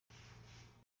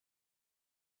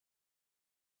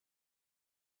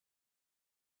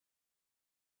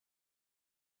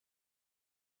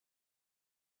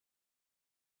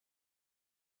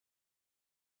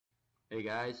Hey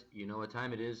guys, you know what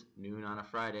time it is, noon on a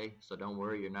Friday, so don't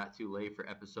worry, you're not too late for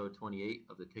episode 28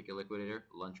 of the Ticket Liquidator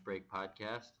Lunch Break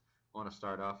Podcast. I want to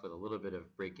start off with a little bit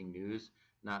of breaking news.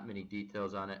 Not many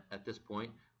details on it at this point,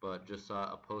 but just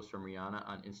saw a post from Rihanna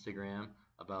on Instagram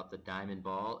about the Diamond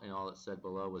Ball, and all it said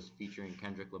below was featuring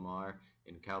Kendrick Lamar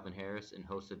and Calvin Harris and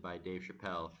hosted by Dave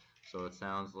Chappelle. So it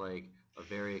sounds like a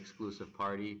very exclusive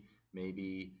party.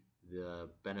 Maybe the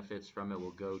benefits from it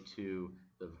will go to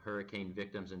the hurricane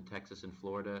victims in Texas and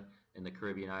Florida and the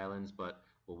Caribbean islands, but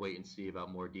we'll wait and see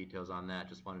about more details on that.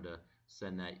 Just wanted to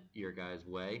send that your guys'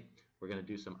 way. We're going to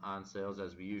do some on sales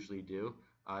as we usually do.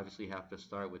 Obviously, have to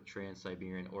start with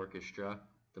Trans-Siberian Orchestra,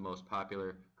 the most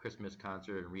popular Christmas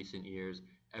concert in recent years.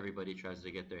 Everybody tries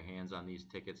to get their hands on these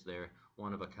tickets. They're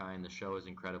one of a kind. The show is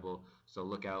incredible, so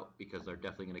look out because they're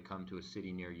definitely going to come to a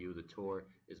city near you. The tour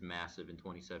is massive in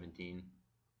 2017.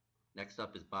 Next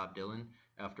up is Bob Dylan.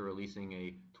 After releasing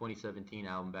a 2017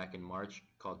 album back in March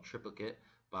called Triplicate,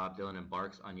 Bob Dylan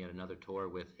embarks on yet another tour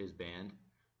with his band.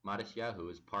 Matisyahu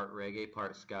is part reggae,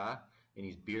 part ska, and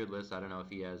he's beardless. I don't know if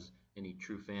he has any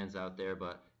true fans out there,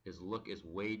 but his look is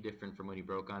way different from when he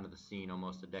broke onto the scene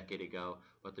almost a decade ago,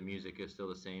 but the music is still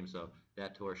the same, so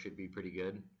that tour should be pretty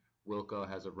good. Wilco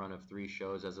has a run of 3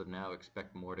 shows as of now.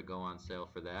 Expect more to go on sale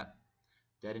for that.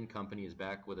 Dead & Company is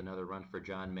back with another run for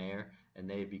John Mayer, and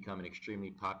they've become an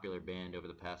extremely popular band over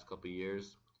the past couple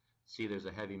years. See, there's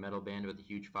a heavy metal band with a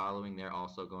huge following. They're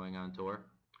also going on tour.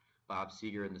 Bob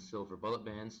Seger and the Silver Bullet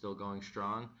Band still going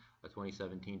strong. A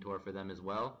 2017 tour for them as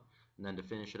well. And then to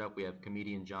finish it up, we have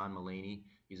comedian John Mulaney.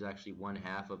 He's actually one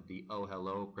half of the Oh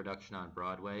Hello production on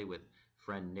Broadway with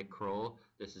friend Nick Kroll.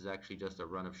 This is actually just a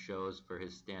run of shows for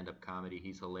his stand-up comedy.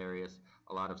 He's hilarious.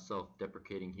 A lot of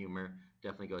self-deprecating humor.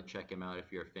 Definitely go check him out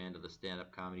if you're a fan of the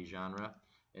stand-up comedy genre.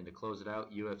 And to close it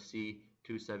out, UFC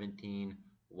 217.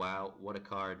 Wow, what a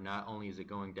card. Not only is it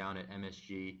going down at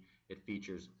MSG, it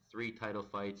features 3 title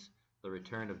fights. The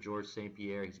return of George St.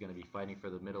 Pierre. He's going to be fighting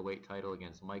for the middleweight title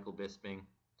against Michael Bisping.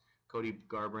 Cody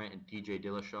Garbrandt and TJ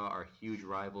Dillashaw are huge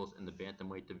rivals in the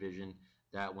bantamweight division.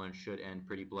 That one should end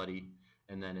pretty bloody.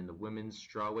 And then in the women's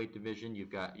strawweight division,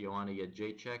 you've got Joanna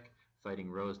Jędrzejczyk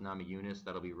fighting Rose Namajunas.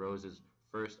 That'll be Rose's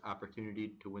first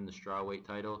opportunity to win the strawweight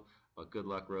title. But good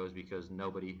luck, Rose, because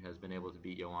nobody has been able to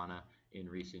beat Joanna in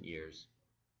recent years.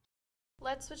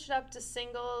 Let's switch it up to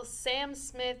singles. Sam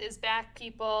Smith is back,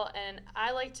 people, and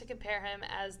I like to compare him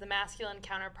as the masculine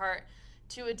counterpart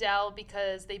to Adele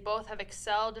because they both have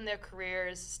excelled in their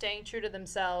careers, staying true to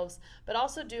themselves, but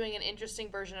also doing an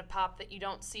interesting version of pop that you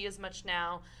don't see as much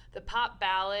now. The pop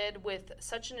ballad with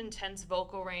such an intense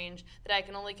vocal range that I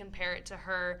can only compare it to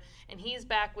her, and he's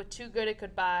back with Too Good at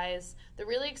Goodbyes. The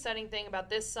really exciting thing about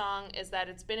this song is that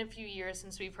it's been a few years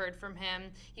since we've heard from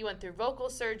him. He went through vocal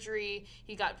surgery,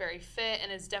 he got very fit,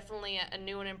 and is definitely a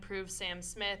new and improved Sam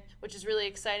Smith, which is really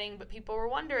exciting, but people were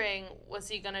wondering, was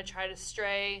he going to try to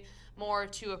stray more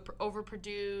to a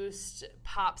overproduced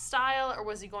pop style, or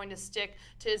was he going to stick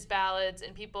to his ballads?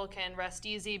 And people can rest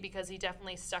easy because he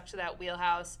definitely stuck to that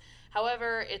wheelhouse.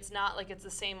 However, it's not like it's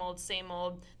the same old, same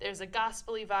old. There's a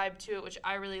gospel-y vibe to it, which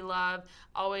I really love.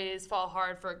 Always fall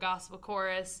hard for a gospel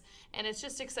chorus. And it's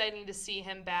just exciting to see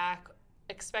him back.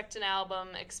 Expect an album,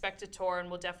 expect a tour, and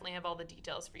we'll definitely have all the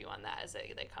details for you on that as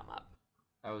they come up.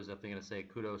 I was definitely going to say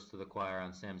kudos to the choir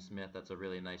on Sam Smith. That's a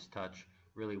really nice touch.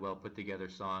 Really well put together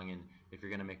song, and if you're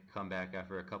going to make a comeback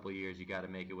after a couple of years, you got to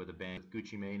make it with a bang.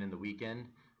 Gucci Mane and The Weeknd.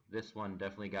 This one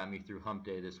definitely got me through hump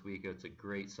day this week. It's a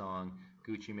great song.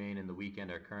 Gucci Mane and The Weeknd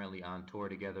are currently on tour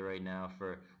together right now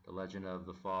for the Legend of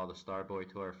the Fall, the Starboy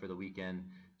tour for The Weeknd.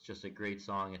 It's just a great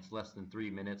song. It's less than 3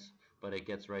 minutes, but it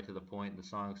gets right to the point. The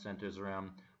song centers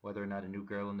around whether or not a new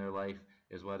girl in their life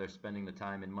is whether spending the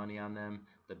time and money on them.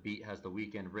 The beat has The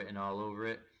Weeknd written all over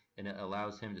it, and it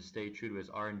allows him to stay true to his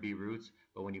R&B roots,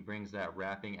 but when he brings that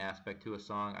rapping aspect to a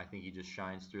song, I think he just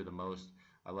shines through the most.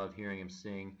 I love hearing him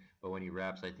sing, but when he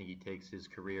raps, I think he takes his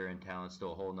career and talents to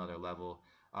a whole nother level.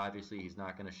 Obviously, he's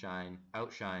not going to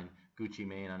outshine Gucci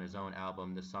Mane on his own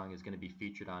album. This song is going to be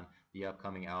featured on the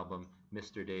upcoming album,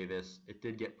 Mr. Davis. It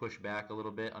did get pushed back a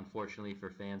little bit, unfortunately, for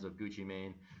fans of Gucci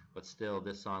Mane, but still,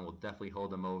 this song will definitely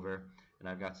hold him over. And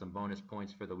I've got some bonus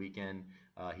points for The Weeknd.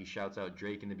 He shouts out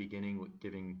Drake in the beginning,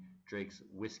 giving Drake's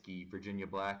Whiskey, Virginia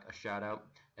Black, a shout out.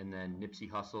 And then Nipsey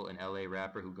Hussle, an LA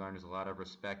rapper who garners a lot of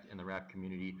respect in the rap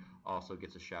community, also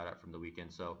gets a shout out from The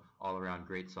Weeknd. So all around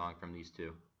great song from these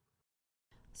two.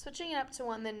 Switching it up to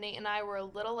one that Nate and I were a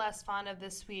little less fond of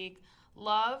this week,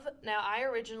 Love. Now,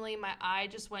 my eye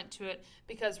just went to it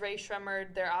because Ray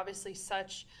Shremmerd, they're obviously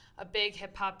such a big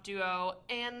hip hop duo,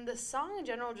 and the song in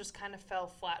general just kind of fell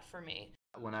flat for me.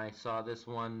 When I saw this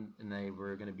one and they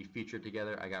were going to be featured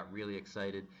together, I got really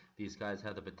excited. These guys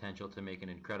had the potential to make an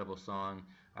incredible song.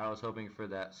 I was hoping for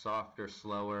that softer,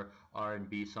 slower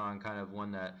R&B song, kind of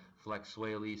one that Flex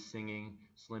Swaley's singing,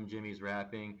 Slim Jimmy's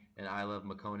rapping, and I Love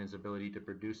McConaughey's ability to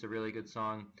produce a really good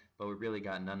song, but we really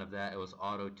got none of that. It was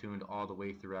auto-tuned all the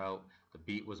way throughout. The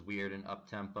beat was weird and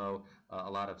up-tempo, a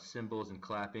lot of cymbals and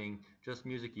clapping, just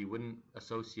music you wouldn't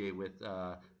associate with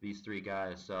these three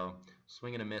guys. So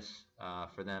swing and a miss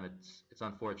for them. It's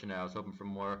unfortunate. I was hoping for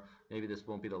more. Maybe this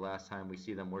won't be the last time we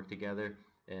see them work together,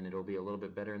 and it'll be a little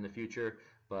bit better in the future.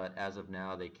 But as of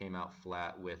now, they came out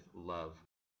flat with Love.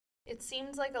 It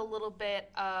seems like a little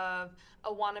bit of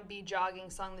a wannabe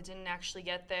jogging song that didn't actually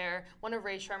get there. One of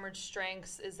Ray Shremmerd's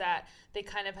strengths is that they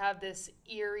kind of have this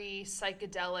eerie,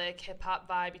 psychedelic hip-hop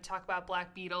vibe. You talk about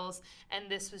Black Beatles, and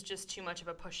this was just too much of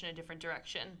a push in a different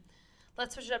direction.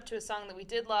 Let's switch it up to a song that we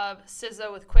did love,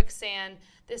 SZA with Quicksand.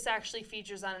 This actually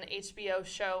features on an HBO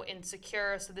show,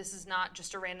 Insecure, so this is not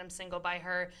just a random single by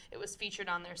her. It was featured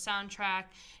on their soundtrack,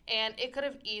 and it could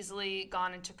have easily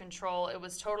gone into Control. It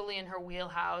was totally in her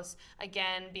wheelhouse.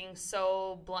 Again, being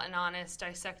so blunt and honest,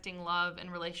 dissecting love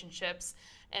and relationships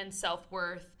and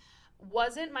self-worth.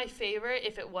 Wasn't my favorite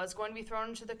if it was going to be thrown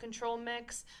into the Control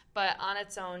mix, but on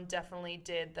its own definitely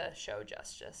did the show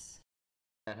justice.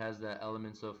 That has the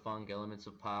elements of funk, elements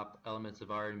of pop, elements of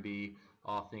R&B,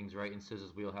 all things right in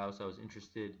SZA's wheelhouse. I was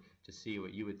interested to see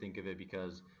what you would think of it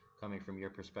because coming from your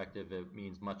perspective, it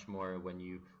means much more when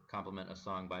you compliment a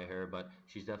song by her, but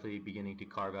she's definitely beginning to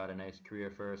carve out a nice career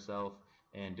for herself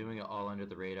and doing it all under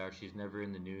the radar. She's never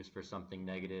in the news for something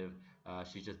negative.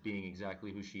 She's just being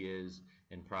exactly who she is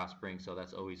and prospering, so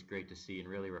that's always great to see and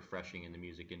really refreshing in the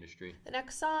music industry. The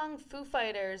next song, Foo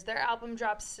Fighters, their album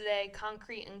drops today,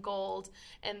 Concrete and Gold,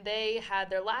 and they had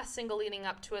their last single leading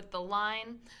up to it, The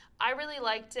Line. I really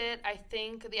liked it. I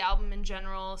think the album in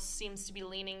general seems to be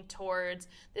leaning towards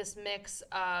this mix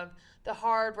of the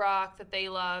hard rock that they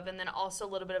love and then also a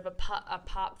little bit of a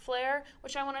pop flair,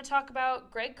 which I want to talk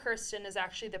about. Greg Kurstin is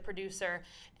actually the producer,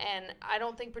 and I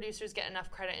don't think producers get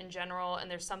enough credit in general, and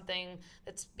there's something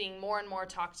that's being more and more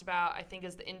talked about, I think,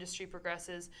 as the industry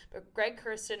progresses. But Greg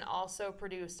Kurstin also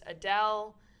produced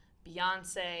Adele,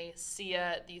 Beyonce,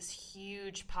 Sia, these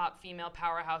huge pop female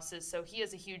powerhouses, so he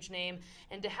is a huge name,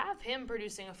 and to have him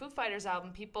producing a Foo Fighters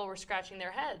album, people were scratching their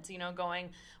heads,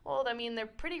 going, well, I mean, they're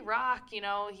pretty rock,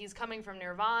 he's coming from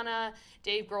Nirvana.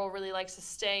 Dave Grohl really likes to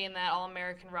stay in that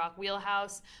all-American rock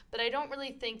wheelhouse, but I don't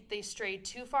really think they strayed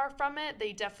too far from it.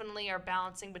 They definitely are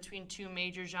balancing between two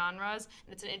major genres,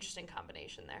 and it's an interesting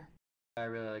combination there. I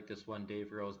really like this one.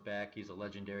 Dave Grohl's back. He's a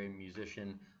legendary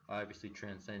musician, obviously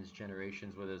transcends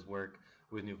generations with his work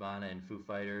with Nirvana and Foo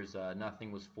Fighters. Nothing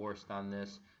was forced on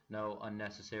this. No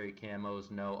unnecessary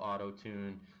camos, no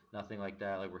auto-tune, nothing like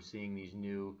that. Like we're seeing these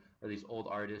old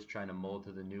artists trying to mold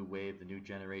to the new wave, the new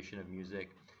generation of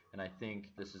music. And I think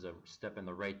this is a step in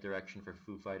the right direction for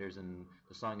Foo Fighters, and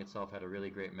the song itself had a really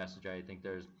great message. I think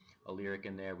there's a lyric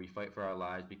in there, we fight for our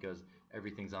lives because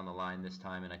everything's on the line this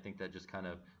time, and I think that just kind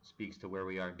of speaks to where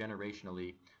we are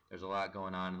generationally. There's a lot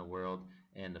going on in the world,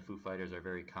 and the Foo Fighters are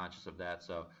very conscious of that,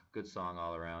 so good song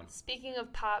all around. Speaking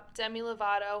of pop, Demi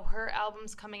Lovato, her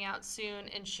album's coming out soon,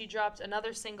 and she dropped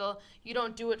another single, You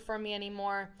Don't Do It For Me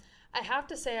Anymore. I have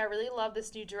to say, I really love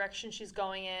this new direction she's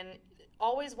going in.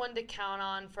 Always one to count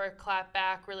on for a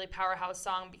clapback, really powerhouse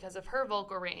song because of her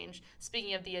vocal range,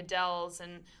 speaking of the Adeles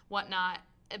and whatnot.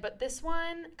 But this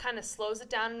one kind of slows it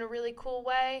down in a really cool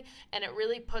way, and it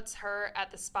really puts her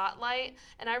at the spotlight,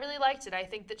 and I really liked it. I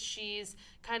think that she's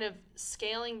kind of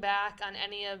scaling back on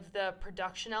any of the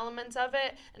production elements of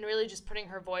it and really just putting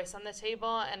her voice on the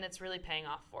table, and it's really paying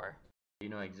off for her. You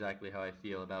know exactly how I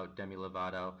feel about Demi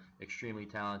Lovato. Extremely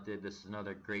talented. This is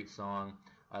another great song.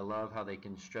 I love how they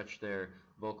can stretch their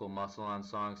vocal muscle on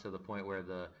songs to the point where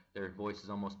their voice is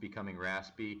almost becoming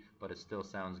raspy, but it still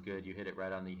sounds good. You hit it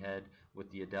right on the head with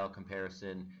the Adele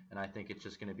comparison, and I think it's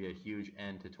just going to be a huge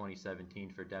end to 2017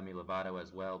 for Demi Lovato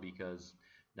as well, because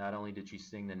not only did she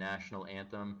sing the national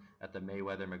anthem at the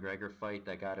Mayweather-McGregor fight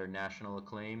that got her national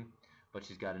acclaim, but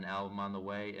she's got an album on the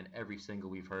way, and every single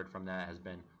we've heard from that has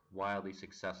been wildly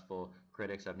successful.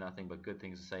 Critics have nothing but good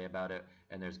things to say about it,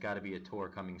 and there's got to be a tour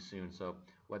coming soon. So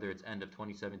whether it's end of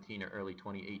 2017 or early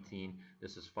 2018,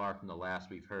 this is far from the last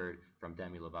we've heard from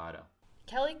Demi Lovato.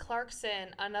 Kelly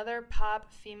Clarkson, another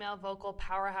pop female vocal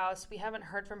powerhouse. We haven't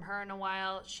heard from her in a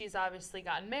while. She's obviously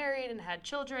gotten married and had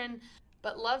children.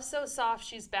 But Love So Soft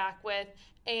she's back with,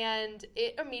 and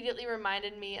it immediately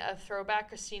reminded me of throwback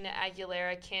Christina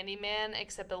Aguilera Candyman,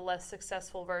 except a less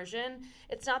successful version.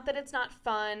 It's not that it's not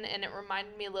fun, and it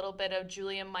reminded me a little bit of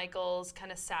Julia Michaels'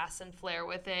 kind of sass and flair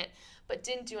with it, but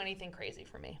didn't do anything crazy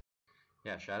for me.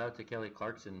 Yeah, shout out to Kelly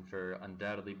Clarkson for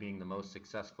undoubtedly being the most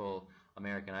successful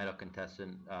American Idol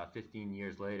contestant. 15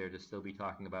 years later, to still be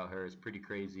talking about her is pretty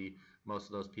crazy. Most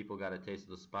of those people got a taste of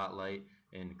the spotlight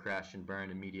and crashed and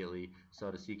burned immediately.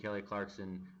 So to see Kelly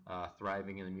Clarkson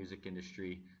thriving in the music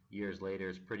industry years later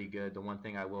is pretty good. The one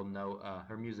thing I will note,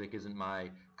 her music isn't my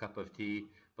cup of tea,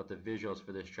 but the visuals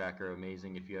for this track are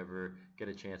amazing. If you ever get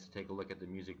a chance to take a look at the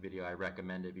music video, I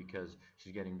recommend it because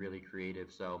she's getting really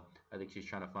creative. So I think she's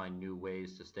trying to find new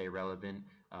ways to stay relevant,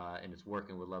 and it's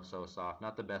working with Love So Soft.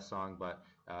 Not the best song, but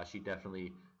she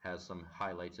definitely has some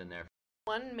highlights in there.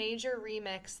 One major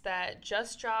remix that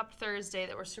just dropped Thursday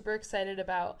that we're super excited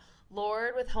about,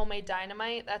 Lorde with Homemade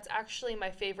Dynamite. That's actually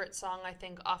my favorite song, I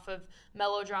think, off of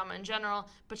Melodrama in general,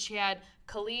 but she had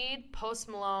Khalid, Post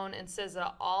Malone, and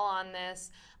SZA all on this.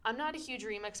 I'm not a huge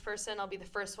remix person. I'll be the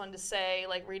first one to say,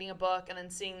 like, reading a book and then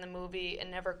seeing the movie, it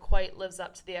never quite lives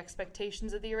up to the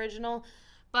expectations of the original.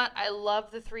 But I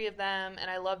love the three of them, and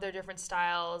I love their different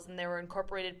styles, and they were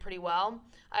incorporated pretty well.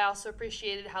 I also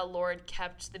appreciated how Lorde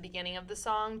kept the beginning of the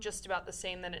song just about the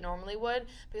same that it normally would,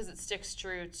 because it sticks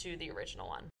true to the original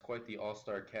one. Quite the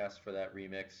all-star cast for that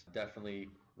remix. Definitely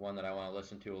one that I want to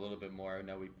listen to a little bit more. I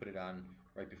know we put it on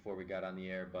right before we got on the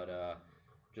air, but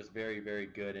just very, very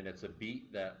good. And it's a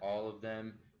beat that all of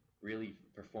them really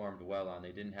performed well on.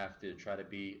 They didn't have to try to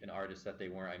be an artist that they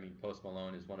weren't. I mean, Post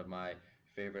Malone is one of my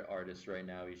favorite artists right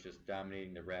now. He's just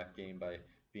dominating the rap game by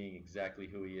being exactly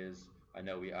who he is. I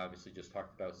know we obviously just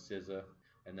talked about SZA,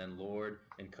 and then Lorde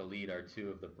and Khalid are two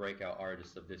of the breakout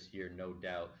artists of this year, no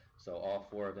doubt. So all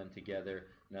four of them together,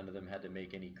 none of them had to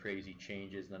make any crazy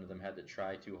changes. None of them had to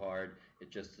try too hard. It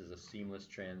just is a seamless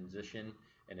transition,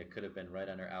 and it could have been right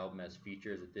on our album as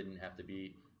features. It didn't have to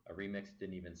be a remix. It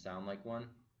didn't even sound like one.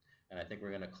 And I think we're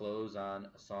going to close on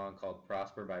a song called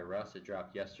Prosper by Russ. It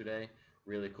dropped yesterday.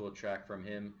 Really cool track from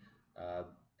him.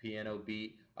 Piano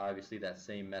beat, obviously that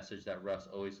same message that Russ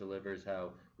always delivers, how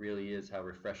real he is, how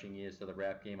refreshing he is to the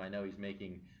rap game. I know he's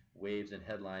making waves and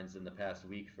headlines in the past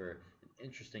week for an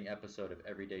interesting episode of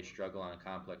Everyday Struggle on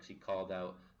Complex. He called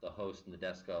out the host and the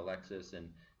Deska Alexis and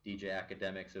DJ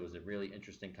Academics. It was a really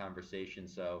interesting conversation.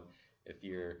 So if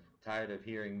you're tired of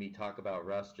hearing me talk about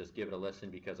Russ, just give it a listen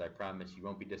because I promise you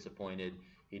won't be disappointed.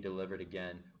 He delivered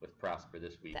again with Prosper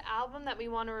this week. The album that we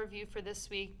want to review for this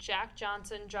week, Jack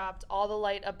Johnson dropped All the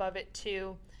Light Above It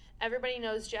Too. Everybody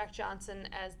knows Jack Johnson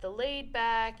as the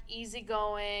laid-back,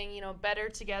 easygoing, better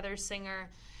together singer.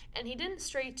 And he didn't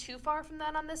stray too far from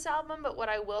that on this album, but what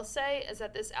I will say is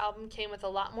that this album came with a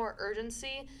lot more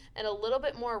urgency and a little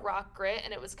bit more rock grit,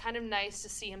 and it was kind of nice to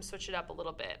see him switch it up a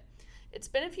little bit. It's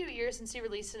been a few years since he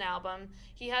released an album.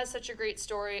 He has such a great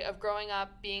story of growing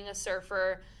up, being a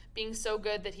surfer, being so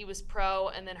good that he was pro,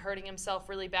 and then hurting himself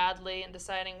really badly and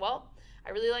deciding, well,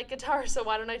 I really like guitar, so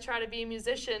why don't I try to be a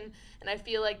musician? And I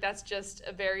feel like that's just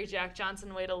a very Jack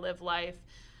Johnson way to live life.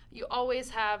 You always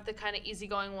have the kind of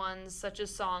easygoing ones, such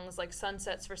as songs like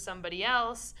Sunsets for Somebody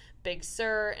Else, Big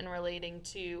Sur, and relating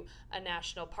to a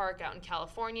national park out in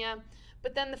California.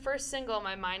 But then the first single,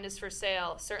 My Mind Is For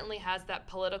Sale, certainly has that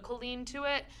political lean to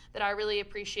it that I really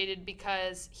appreciated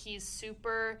because he's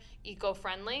super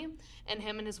eco-friendly, and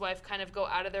him and his wife kind of go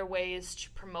out of their ways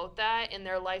to promote that in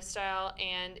their lifestyle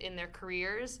and in their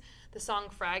careers. The song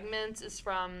Fragments is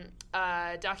from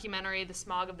a documentary, The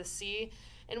Smog of the Sea,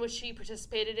 in which he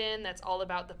participated in, that's all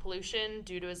about the pollution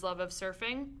due to his love of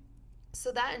surfing. So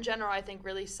that in general, I think,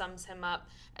 really sums him up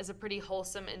as a pretty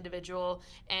wholesome individual,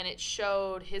 and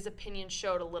his opinion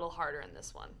showed a little harder in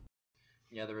this one.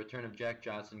 Yeah, the return of Jack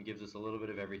Johnson gives us a little bit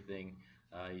of everything.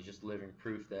 He's just living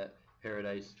proof that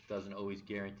paradise doesn't always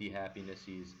guarantee happiness.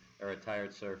 He's a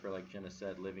retired surfer, like Jenna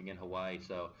said, living in Hawaii,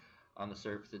 so on the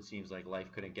surface it seems like life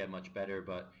couldn't get much better,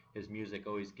 but his music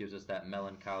always gives us that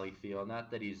melancholy feel. Not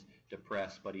that he's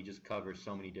depressed, but he just covers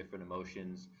so many different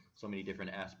emotions, so many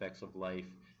different aspects of life.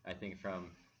 I think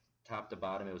from top to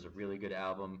bottom, it was a really good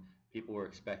album. People were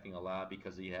expecting a lot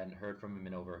because he hadn't heard from him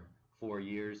in over 4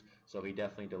 years, so he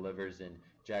definitely delivers. And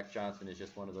Jack Johnson is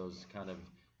just one of those kind of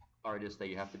artists that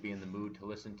you have to be in the mood to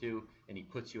listen to, and he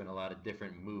puts you in a lot of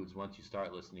different moods once you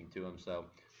start listening to him. So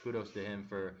kudos to him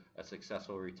for a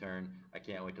successful return. I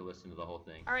can't wait to listen to the whole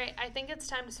thing. All right, I think it's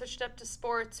time to switch it up to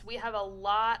sports. We have a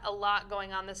lot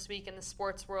going on this week in the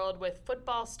sports world with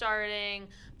football starting,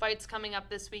 fights coming up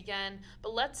this weekend.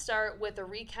 But let's start with a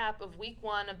recap of week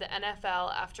 1 of the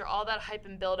NFL after all that hype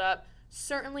and build-up.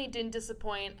 certainly didn't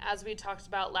disappoint, as we talked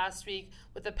about last week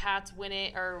with the Pats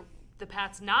winning, or the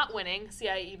Pats not winning. See,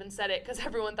 I even said it because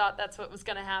everyone thought that's what was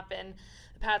going to happen.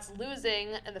 The Pats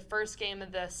losing in the first game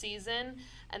of the season.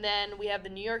 And then we have the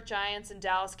New York Giants and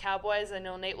Dallas Cowboys. I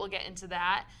know Nate will get into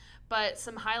that. But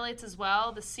some highlights as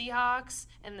well, the Seahawks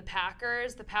and the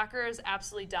Packers. The Packers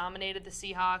absolutely dominated the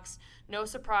Seahawks. No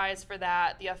surprise for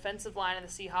that. The offensive line of the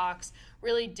Seahawks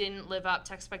really didn't live up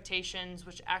to expectations,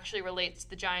 which actually relates to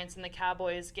the Giants and the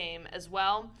Cowboys game as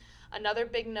well. Another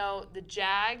big note, the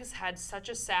Jags had such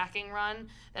a sacking run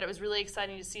that it was really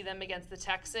exciting to see them against the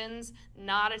Texans.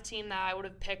 Not a team that I would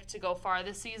have picked to go far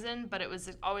this season, but it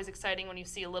was always exciting when you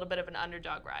see a little bit of an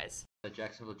underdog rise. The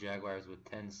Jacksonville Jaguars with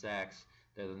 10 sacks.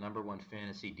 They're the number one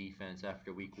fantasy defense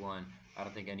after week one. I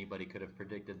don't think anybody could have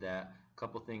predicted that. A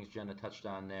couple things Jenna touched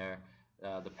on there.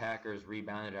 The Packers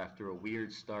rebounded after a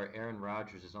weird start. Aaron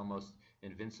Rodgers is almost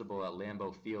invincible at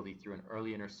Lambeau Field. He threw an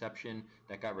early interception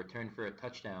that got returned for a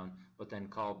touchdown, but then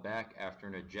called back after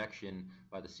an ejection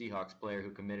by the Seahawks player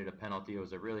who committed a penalty. It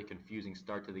was a really confusing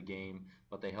start to the game,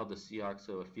 but they held the Seahawks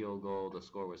to a field goal. The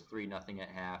score was 3-0 at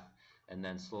half. And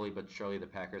then slowly but surely the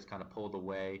Packers kind of pulled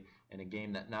away in a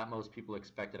game that not most people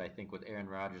expected. I think with Aaron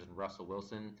Rodgers and Russell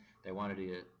Wilson, they wanted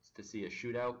to see a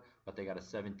shootout, but they got a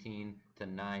 17-9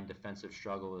 defensive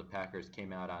struggle. The Packers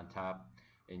came out on top.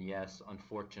 And yes,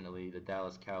 unfortunately, the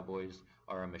Dallas Cowboys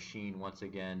are a machine once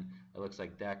again. It looks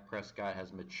like Dak Prescott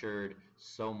has matured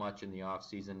so much in the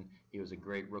offseason. He was a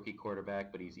great rookie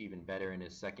quarterback, but he's even better in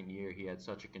his second year. He had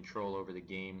such a control over the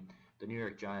game. The New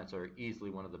York Giants are easily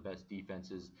one of the best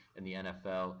defenses in the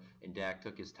NFL, and Dak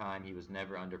took his time. He was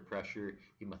never under pressure.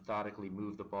 He methodically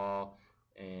moved the ball,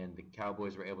 and the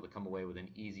Cowboys were able to come away with an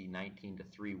easy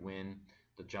 19-3 win.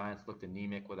 The Giants looked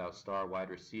anemic without star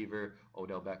wide receiver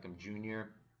Odell Beckham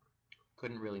Jr.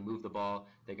 Couldn't really move the ball.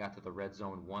 They got to the red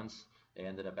zone once. They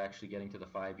ended up actually getting to the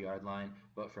 5-yard line,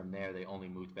 but from there they only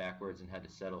moved backwards and had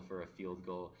to settle for a field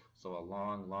goal. So a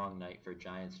long, long night for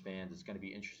Giants fans. It's going to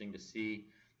be interesting to see.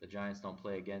 The Giants don't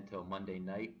play again till Monday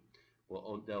night. Will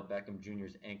Odell Beckham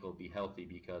Jr.'s ankle be healthy?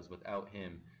 Because without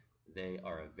him, they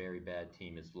are a very bad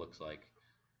team, it looks like.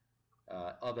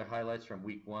 Other highlights from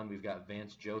week one, we've got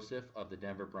Vance Joseph of the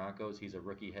Denver Broncos. He's a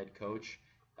rookie head coach.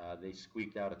 They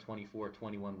squeaked out a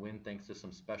 24-21 win thanks to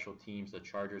some special teams. The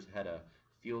Chargers had a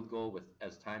field goal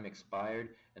as time expired,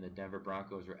 and the Denver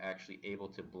Broncos were actually able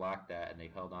to block that, and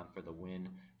they held on for the win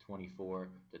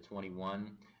 24-21.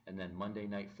 And then Monday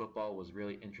Night Football was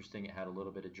really interesting. It had a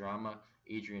little bit of drama.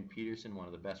 Adrian Peterson, one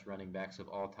of the best running backs of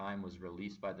all time, was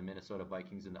released by the Minnesota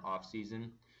Vikings in the offseason.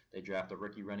 They drafted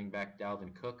rookie running back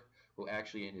Dalvin Cook, who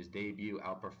actually in his debut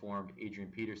outperformed Adrian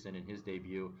Peterson in his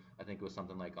debut. I think it was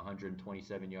something like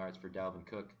 127 yards for Dalvin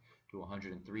Cook to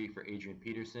 103 for Adrian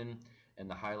Peterson. And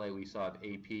the highlight we saw of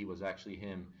AP was actually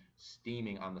him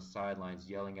steaming on the sidelines,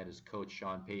 yelling at his coach,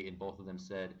 Sean Payton. Both of them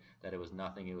said that it was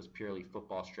nothing. It was purely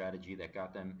football strategy that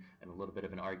got them in a little bit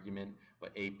of an argument. But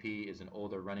AP is an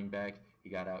older running back. He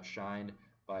got outshined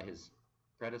by his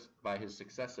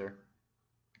successor,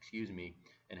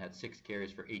 and had 6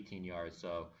 carries for 18 yards.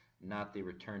 So not the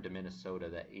return to Minnesota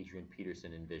that Adrian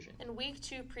Peterson envisioned. In week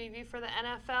 2 preview for the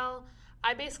NFL,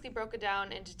 I basically broke it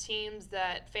down into teams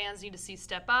that fans need to see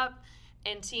step up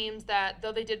and teams that,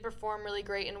 though they did perform really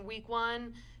great in week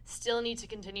 1, still need to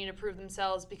continue to prove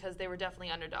themselves because they were definitely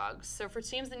underdogs. So for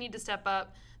teams that need to step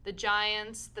up, the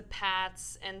Giants, the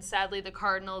Pats, and sadly the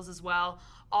Cardinals as well,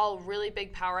 all really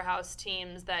big powerhouse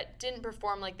teams that didn't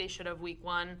perform like they should have week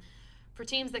 1. For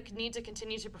teams that need to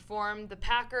continue to perform, the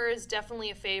Packers,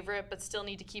 definitely a favorite, but still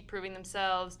need to keep proving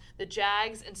themselves. The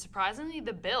Jags, and surprisingly,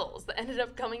 the Bills, that ended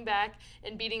up coming back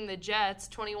and beating the Jets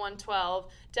 21-12.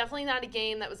 Definitely not a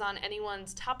game that was on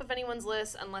top of anyone's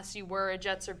list unless you were a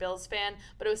Jets or Bills fan,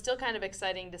 but it was still kind of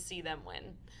exciting to see them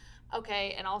win.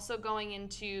 Okay, and also going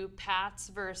into Pats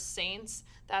versus Saints,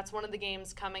 that's one of the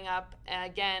games coming up.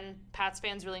 Again, Pats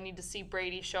fans really need to see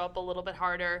Brady show up a little bit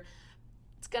harder.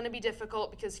 It's going to be difficult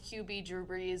because QB Drew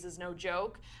Brees is no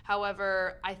joke.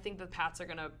 However, I think the Pats are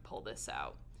going to pull this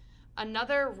out.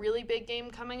 Another really big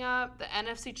game coming up, the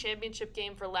NFC Championship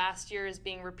game for last year is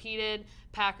being repeated,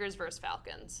 Packers versus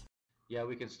Falcons. Yeah,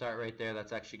 we can start right there.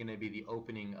 That's actually going to be the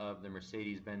opening of the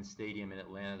Mercedes-Benz Stadium in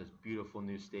Atlanta, this beautiful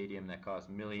new stadium that cost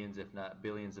millions, if not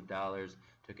billions of dollars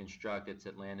to construct. It's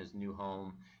Atlanta's new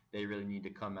home. They really need to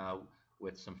come out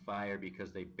with some fire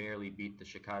because they barely beat the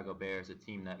Chicago Bears, a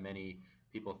team that many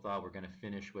people thought were going to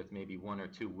finish with maybe 1 or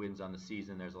 2 wins on the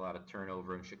season. There's a lot of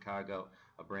turnover in Chicago,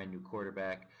 a brand new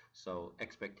quarterback, so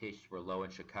expectations were low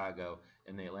in Chicago,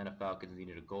 and the Atlanta Falcons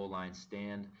needed a goal line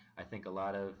stand. I think a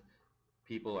lot of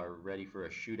people are ready for a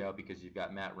shootout because you've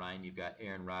got Matt Ryan, you've got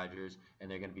Aaron Rodgers,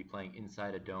 and they're going to be playing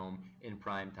inside a dome in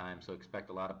prime time. So expect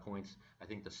a lot of points. I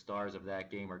think the stars of that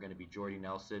game are going to be Jordy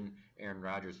Nelson, Aaron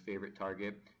Rodgers' favorite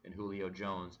target, and Julio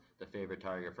Jones, the favorite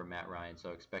target for Matt Ryan.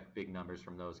 So expect big numbers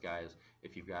from those guys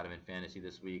if you've got them in fantasy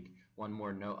this week. One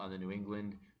more note on the New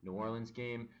England-New Orleans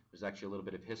game. There's actually a little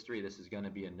bit of history. This is going to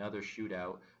be another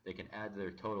shootout. They can add to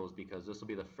their totals because this will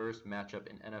be the first matchup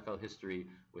in NFL history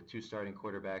with two starting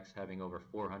quarterbacks having over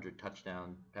 400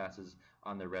 touchdown passes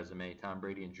on their resume. Tom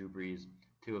Brady and Drew Brees,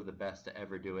 two of the best to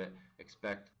ever do it.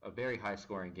 Expect a very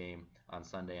high-scoring game on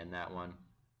Sunday in that one.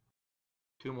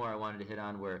 Two more I wanted to hit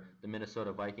on were the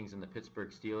Minnesota Vikings and the Pittsburgh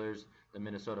Steelers. The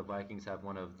Minnesota Vikings have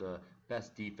one of the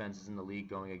best defenses in the league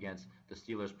going against the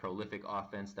Steelers' prolific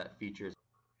offense that features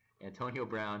Antonio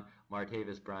Brown,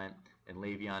 Martavis Bryant, and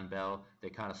Le'Veon Bell. They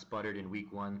kind of sputtered in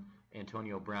week one.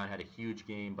 Antonio Brown had a huge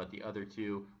game, but the other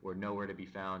two were nowhere to be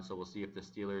found. So we'll see if the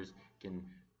Steelers can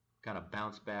kind of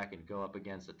bounce back and go up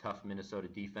against a tough Minnesota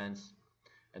defense.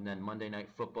 And then Monday Night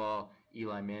Football,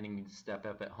 Eli Manning needs to step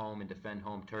up at home and defend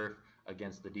home turf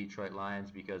against the Detroit Lions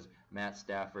because Matt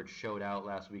Stafford showed out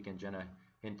last week, and Jenna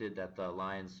hinted that the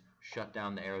Lions shut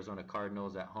down the Arizona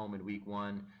Cardinals at home in week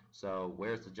one. So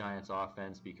where's the Giants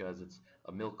offense? Because it's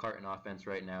a milk carton offense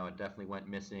right now. It definitely went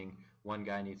missing. One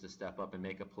guy needs to step up and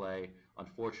make a play.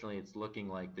 Unfortunately, it's looking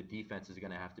like the defense is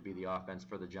going to have to be the offense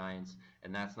for the Giants,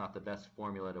 and that's not the best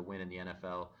formula to win in the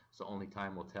NFL, so only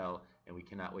time will tell, and we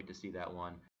cannot wait to see that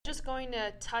one. Just going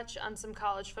to touch on some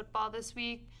college football this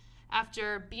week.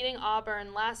 After beating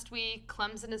Auburn last week,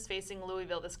 Clemson is facing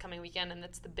Louisville this coming weekend, and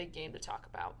that's the big game to talk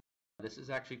about. This is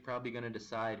actually probably going to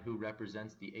decide who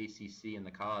represents the ACC in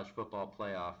the college football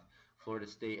playoff. Florida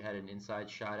State had an inside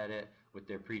shot at it with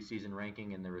their preseason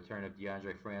ranking and the return of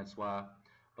Deondre Francois.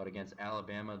 But against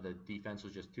Alabama, the defense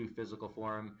was just too physical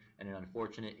for him, and an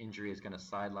unfortunate injury is going to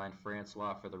sideline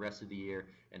Francois for the rest of the year,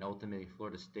 and ultimately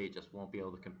Florida State just won't be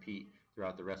able to compete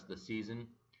throughout the rest of the season.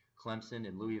 Clemson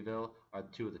and Louisville are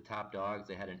two of the top dogs.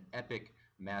 They had an epic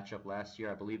matchup last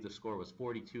year. I believe the score was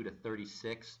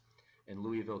 42-36, and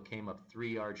Louisville came up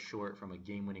 3 yards short from a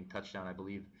game-winning touchdown. I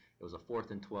believe it was a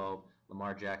 4th and 12.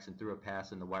 Lamar Jackson threw a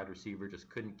pass, and the wide receiver just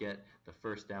couldn't get the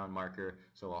first down marker,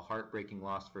 so a heartbreaking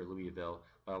loss for Louisville.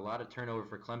 But a lot of turnover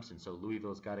for Clemson, so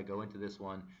Louisville's got to go into this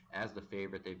one as the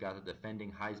favorite. They've got the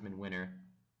defending Heisman winner.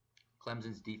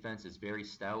 Clemson's defense is very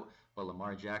stout, but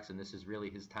Lamar Jackson, this is really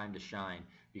his time to shine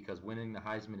because winning the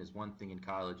Heisman is one thing in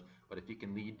college, but if you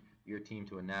can lead your team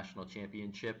to a national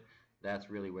championship, that's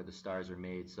really where the stars are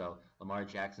made. So Lamar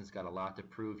Jackson's got a lot to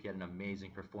prove. He had an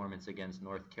amazing performance against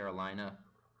North Carolina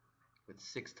with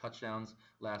 6 touchdowns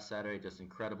last Saturday, just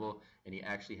incredible. And he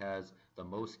actually has the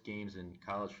most games in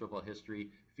college football history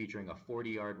featuring a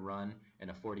 40-yard run and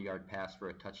a 40-yard pass for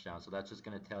a touchdown. So that's just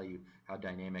going to tell you how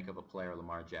dynamic of a player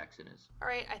Lamar Jackson is. All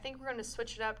right, I think we're going to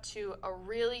switch it up to a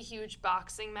really huge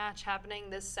boxing match happening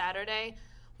this Saturday.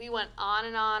 We went on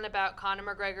and on about Conor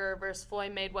McGregor versus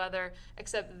Floyd Mayweather,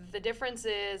 except the difference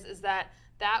is that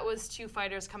was two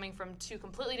fighters coming from two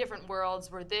completely different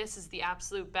worlds, where this is the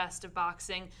absolute best of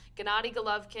boxing. Gennady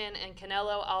Golovkin and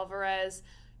Canelo Alvarez,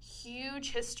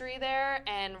 huge history there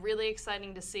and really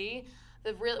exciting to see.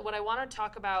 What I want to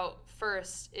talk about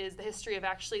first is the history of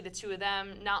actually the two of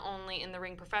them, not only in the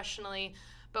ring professionally,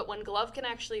 but when Golovkin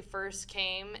actually first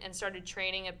came and started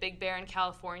training at Big Bear in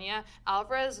California,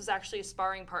 Alvarez was actually a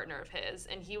sparring partner of his,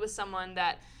 and he was someone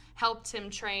that helped him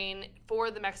train for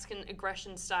the Mexican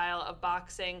aggression style of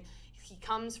boxing. He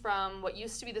comes from what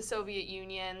used to be the Soviet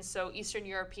Union, so Eastern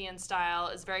European style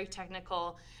is very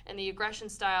technical, and the aggression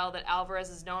style that Alvarez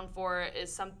is known for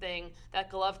is something that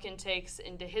Golovkin takes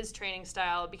into his training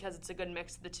style because it's a good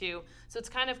mix of the two. So it's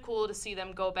kind of cool to see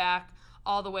them go back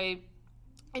all the way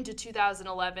into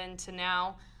 2011 to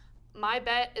now. My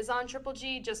bet is on Triple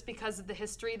G just because of the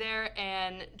history there,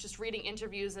 and just reading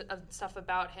interviews and stuff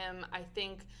about him, I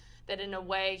think that in a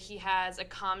way he has a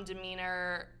calm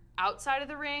demeanor outside of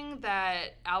the ring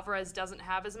that Alvarez doesn't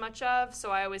have as much of,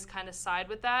 so I always kind of side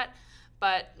with that,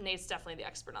 but Nate's definitely the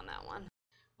expert on that one.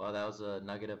 Well, that was a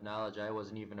nugget of knowledge I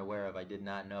wasn't even aware of. I did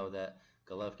not know that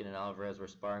Golovkin and Alvarez were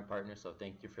sparring partners, so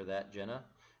thank you for that, Jenna.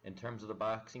 In terms of the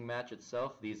boxing match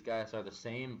itself, these guys are the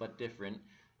same but different.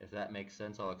 If that makes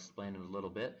sense, I'll explain it a little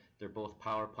bit. They're both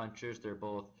power punchers. They're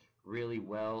both really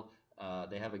well.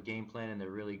 They have a game plan, and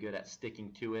they're really good at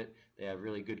sticking to it. They have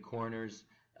really good corners.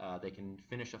 They can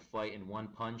finish a fight in one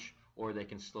punch, or they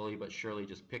can slowly but surely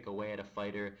just pick away at a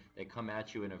fighter. They come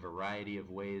at you in a variety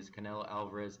of ways. Canelo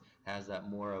Alvarez has that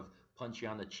more of punch you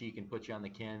on the cheek and put you on the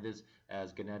canvas,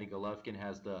 as Gennady Golovkin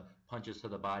has the punches to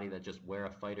the body that just wear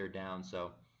a fighter down.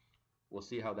 So We'll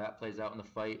see how that plays out in the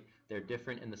fight. They're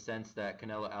different in the sense that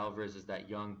Canelo Alvarez is that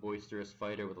young, boisterous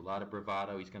fighter with a lot of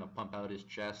bravado. He's going to pump out his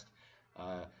chest.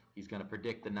 He's going to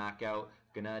predict the knockout.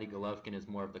 Gennady Golovkin is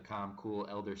more of the calm, cool,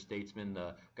 elder statesman,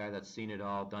 the guy that's seen it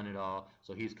all, done it all.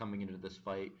 So he's coming into this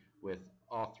fight with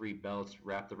all 3 belts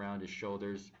wrapped around his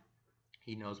shoulders.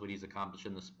 He knows what he's accomplished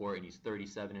in the sport, and he's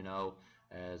 37-0,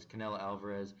 as Canelo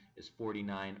Alvarez is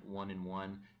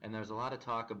 49-1-1. And there's a lot of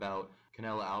talk about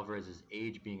Canelo Alvarez's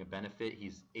age being a benefit.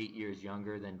 He's 8 years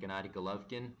younger than Gennady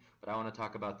Golovkin. But I want to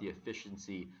talk about the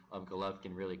efficiency of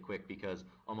Golovkin really quick, because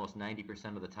almost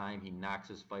 90% of the time he knocks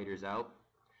his fighters out.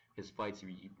 His fights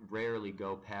rarely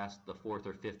go past the 4th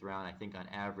or 5th round. I think on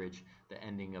average, the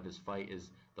ending of his fight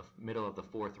is the middle of the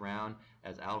 4th round,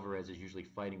 as Alvarez is usually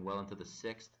fighting well into the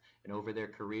 6th. And over their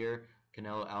career,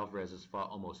 Canelo Alvarez has fought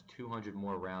almost 200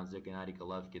 more rounds than Gennady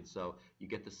Golovkin. So you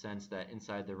get the sense that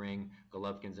inside the ring,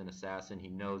 Golovkin's an assassin. He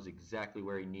knows exactly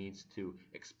where he needs to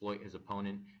exploit his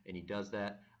opponent, and he does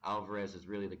that. Alvarez is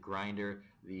really the grinder,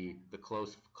 the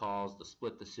close calls, the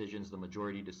split decisions, the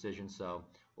majority decisions. So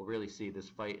we'll really see. This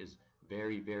fight is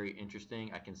very, very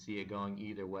interesting. I can see it going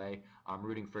either way. I'm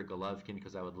rooting for Golovkin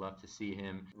because I would love to see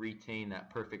him retain that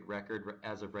perfect record.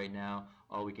 As of right now,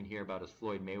 all we can hear about is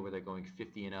Floyd Mayweather going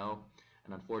 50-0.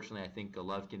 And unfortunately, I think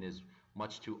Golovkin is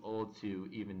much too old to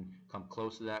even come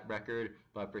close to that record.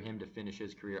 But for him to finish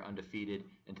his career undefeated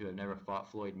and to have never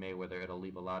fought Floyd Mayweather, it'll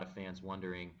leave a lot of fans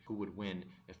wondering who would win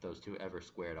if those two ever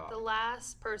squared off. The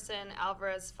last person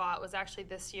Alvarez fought was actually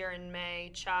this year in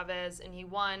May, Chavez, and he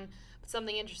won. But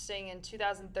something interesting, in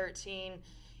 2013,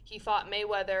 he fought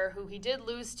Mayweather, who he did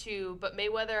lose to, but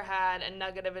Mayweather had a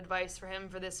nugget of advice for him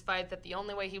for this fight, that the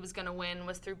only way he was going to win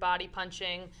was through body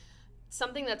punching.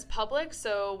 Something that's public,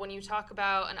 so when you talk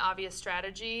about an obvious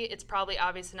strategy, it's probably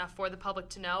obvious enough for the public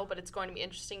to know, but it's going to be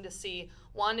interesting to see,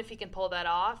 1, if he can pull that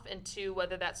off, and 2,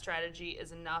 whether that strategy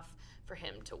is enough for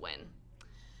him to win.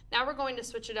 Now we're going to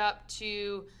switch it up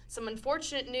to some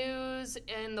unfortunate news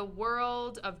in the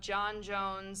world of Jon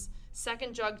Jones.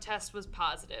 Second drug test was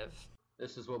positive.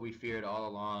 This is what we feared all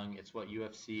along. It's what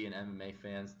UFC and MMA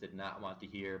fans did not want to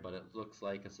hear, but it looks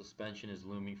like a suspension is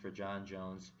looming for Jon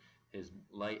Jones. His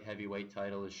light heavyweight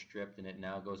title is stripped, and it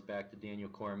now goes back to Daniel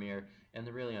Cormier. And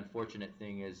the really unfortunate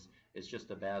thing is, it's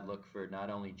just a bad look for not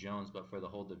only Jones, but for the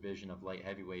whole division of light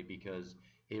heavyweight, because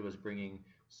he was bringing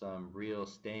some real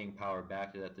staying power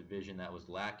back to that division that was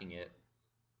lacking it.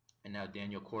 And now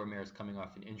Daniel Cormier is coming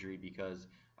off an injury, because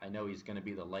I know he's going to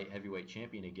be the light heavyweight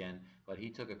champion again, but he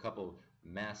took a couple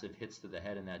massive hits to the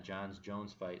head in that Jon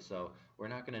Jones fight. So we're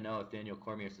not going to know if Daniel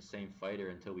Cormier is the same fighter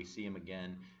until we see him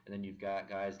again. And then you've got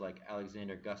guys like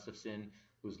Alexander Gustafsson,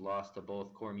 who's lost to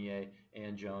both Cormier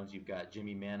and Jones. You've got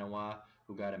Jimmy Manuwa,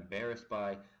 who got embarrassed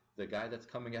by the guy that's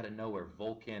coming out of nowhere,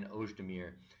 Volkan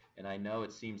Ozdemir. And I know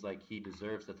it seems like he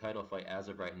deserves the title fight as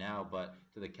of right now, but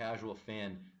to the casual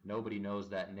fan, nobody knows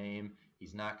that name.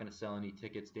 He's not going to sell any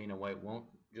tickets. Dana White won't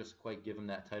just quite give him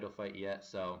that title fight yet.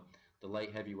 So the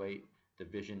light heavyweight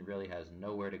division really has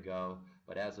nowhere to go.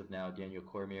 But as of now, Daniel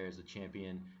Cormier is the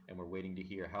champion, and we're waiting to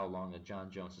hear how long the Jon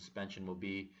Jones suspension will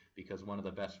be, because one of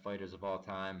the best fighters of all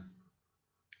time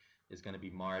is going to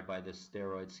be marred by this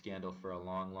steroid scandal for a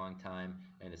long, long time,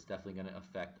 and it's definitely going to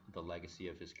affect the legacy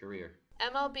of his career.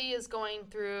 MLB is going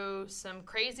through some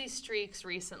crazy streaks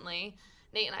recently.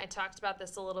 Nate and I talked about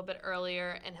this a little bit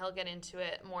earlier, and he'll get into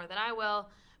it more than I will.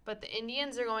 But the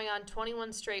Indians are going on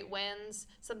 21 straight wins.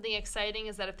 Something exciting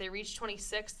is that if they reach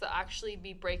 26, they'll actually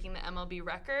be breaking the MLB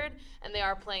record, and they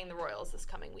are playing the Royals this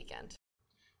coming weekend.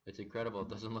 It's incredible. It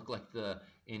doesn't look like the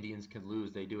Indians can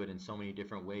lose. They do it in so many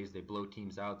different ways. They blow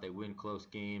teams out. They win close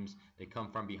games. They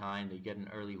come from behind. They get an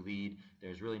early lead.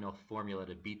 There's really no formula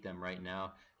to beat them right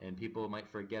now. And people might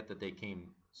forget that they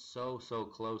came so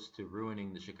close to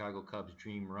ruining the Chicago Cubs'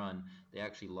 dream run. They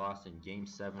actually lost in Game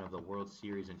 7 of the World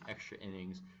Series in extra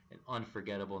innings. An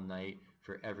unforgettable night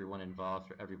for everyone involved,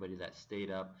 for everybody that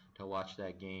stayed up to watch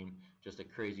that game. Just a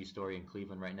crazy story in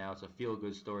Cleveland right now. It's a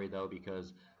feel-good story, though,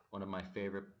 because one of my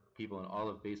favorite people in all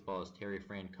of baseball is Terry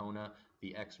Francona,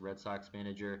 the ex-Red Sox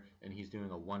manager, and he's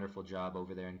doing a wonderful job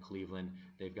over there in Cleveland.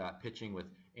 They've got pitching with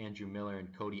Andrew Miller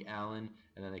and Cody Allen,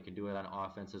 and then they can do it on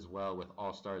offense as well with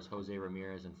all-stars Jose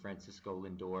Ramirez and Francisco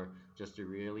Lindor. Just a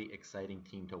really exciting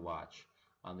team to watch.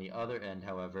 On the other end,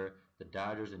 however, the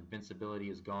Dodgers' invincibility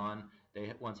is gone.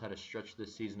 They once had a stretch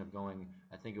this season of going,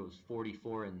 I think it was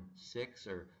 44-6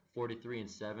 or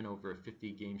 43-7 over a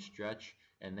 50-game stretch,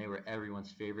 and they were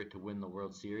everyone's favorite to win the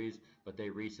World Series, but they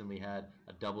recently had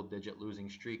a double-digit losing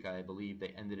streak. I believe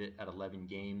they ended it at 11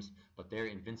 games, but their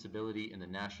invincibility in the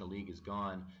National League is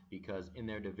gone, because in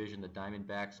their division, the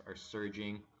Diamondbacks are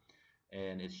surging,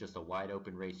 and it's just a wide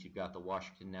open race. You've got the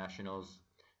Washington Nationals,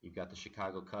 you've got the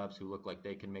Chicago Cubs, who look like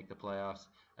they can make the playoffs,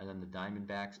 and then the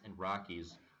Diamondbacks and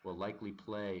Rockies will likely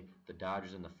play the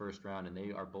Dodgers in the first round, and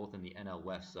they are both in the NL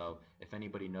West. So if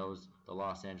anybody knows the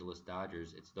Los Angeles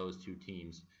Dodgers, it's those two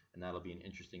teams, and that'll be an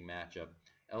interesting matchup.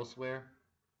 Elsewhere,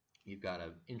 you've got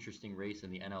an interesting race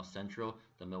in the NL Central.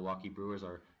 The Milwaukee Brewers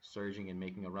are surging and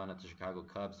making a run at the Chicago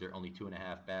Cubs. They're only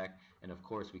 2.5 back. And of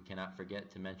course, we cannot forget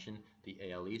to mention the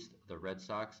AL East. The Red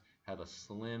Sox have a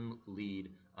slim lead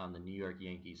on the New York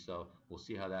Yankees. So we'll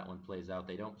see how that one plays out.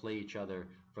 They don't play each other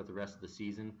for the rest of the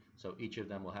season. So each of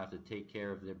them will have to take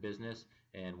care of their business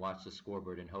and watch the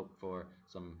scoreboard and hope for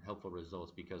some helpful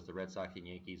results, because the Red Sox and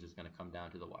Yankees is going to come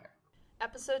down to the wire.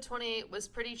 Episode 28 was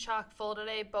pretty chock full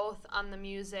today, both on the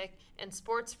music and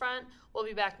sports front. We'll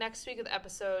be back next week with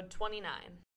episode 29.